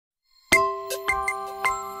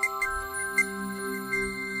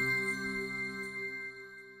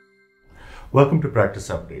Welcome to Practice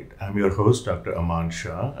Update. I'm your host, Dr. Aman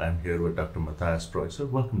Shah. I'm here with Dr. Matthias Preusser.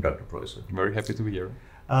 Welcome, Dr. Preusser. Very happy to be here.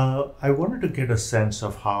 I wanted to get a sense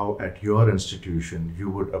of how, at your institution, you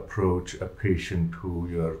would approach a patient who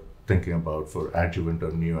you're thinking about for adjuvant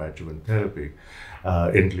or neoadjuvant therapy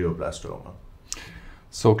in glioblastoma.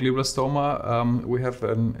 So glioblastoma, we have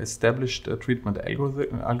an established treatment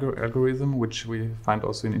algorithm, which we find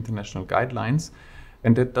also in international guidelines.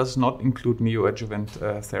 And that does not include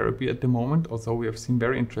neoadjuvant therapy at the moment, although we have seen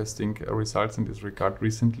very interesting results in this regard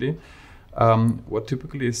recently. What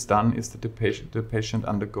typically is done is that the patient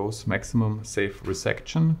undergoes maximum safe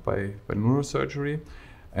resection by neurosurgery.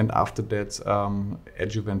 And after that,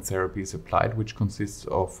 adjuvant therapy is applied, which consists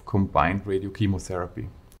of combined radiochemotherapy.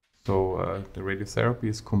 So the radiotherapy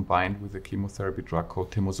is combined with a chemotherapy drug called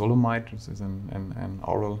temozolomide, which is an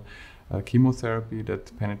oral chemotherapy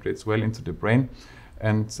that penetrates well into the brain.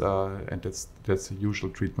 And that's the usual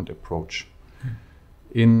treatment approach.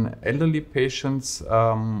 In elderly patients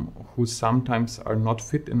who sometimes are not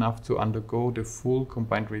fit enough to undergo the full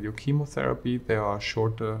combined radiochemotherapy, there are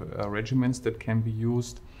shorter regimens that can be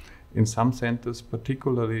used. In some centers,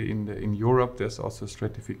 particularly in Europe, there's also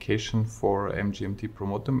stratification for MGMT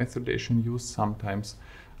promoter methylation use, sometimes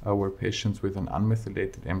where patients with an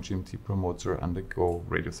unmethylated MGMT promoter undergo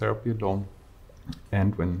radiotherapy alone.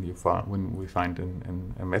 And when we find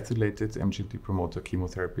a methylated MGMT promoter,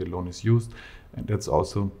 chemotherapy alone is used, and that's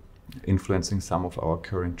also influencing some of our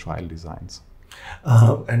current trial designs.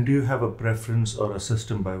 And do you have a preference or a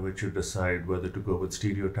system by which you decide whether to go with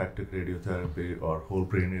stereotactic radiotherapy or whole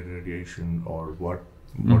brain irradiation, or what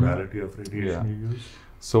modality of radiation you use?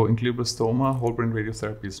 So in glioblastoma, whole brain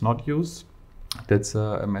radiotherapy is not used. That's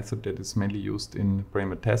a method that is mainly used in brain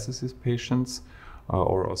metastasis patients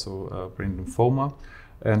or also brain lymphoma.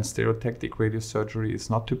 And stereotactic radiosurgery is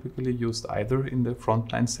not typically used either in the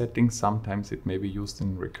frontline setting. Sometimes it may be used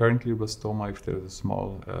in recurrent glioblastoma if there's a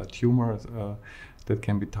small tumor that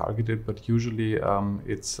can be targeted, but usually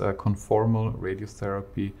it's conformal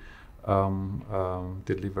radiotherapy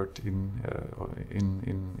delivered in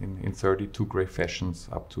 32 gray fashions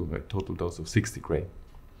up to a total dose of 60 gray.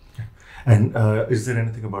 And is there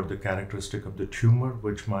anything about the characteristic of the tumor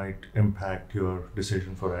which might impact your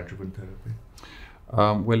decision for adjuvant therapy?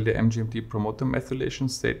 Well, the MGMT promoter methylation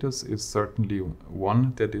status is certainly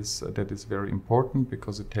one that is very important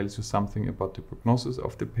because it tells you something about the prognosis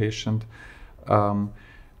of the patient.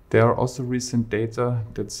 There are also recent data.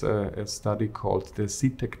 That's a study called the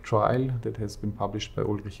CTEC trial that has been published by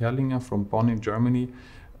Ulrich Herrlinger from Bonn in Germany,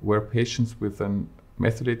 where patients with an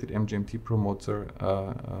methylated MGMT promoter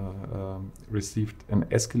received an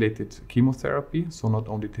escalated chemotherapy, so not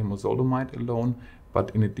only temozolomide alone, but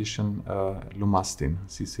in addition lomustine,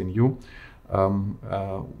 CCNU,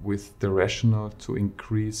 with the rationale to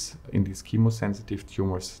increase in these chemosensitive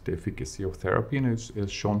tumors the efficacy of therapy, and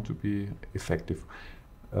it's shown to be effective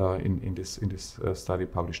in this study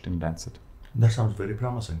published in Lancet. That sounds very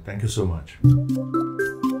promising. Thank you so much.